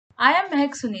I am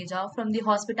Mahek Suneja from the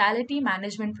Hospitality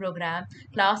Management Program,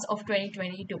 class of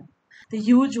 2022. The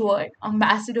huge word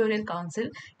Ambassadorial Council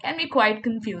can be quite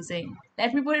confusing.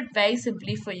 Let me put it very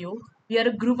simply for you. We are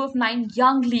a group of 9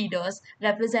 young leaders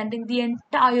representing the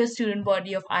entire student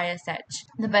body of ISH.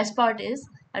 The best part is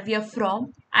that we are from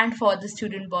and for the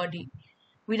student body.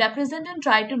 We represent and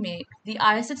try to make the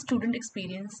ISH student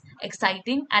experience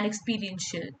exciting and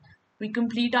experiential. We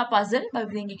complete our puzzle by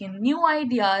bringing in new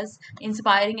ideas,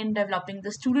 inspiring and developing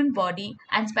the student body,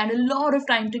 and spend a lot of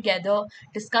time together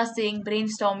discussing,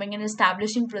 brainstorming, and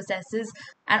establishing processes.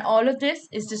 And all of this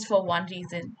is just for one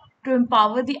reason: to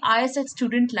empower the ISH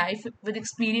student life with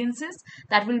experiences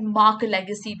that will mark a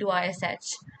legacy to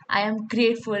ISH. I am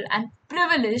grateful and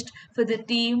privileged for the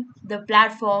team, the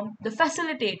platform, the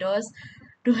facilitators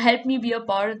to help me be a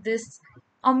part of this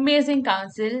amazing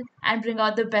council and bring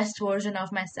out the best version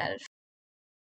of myself.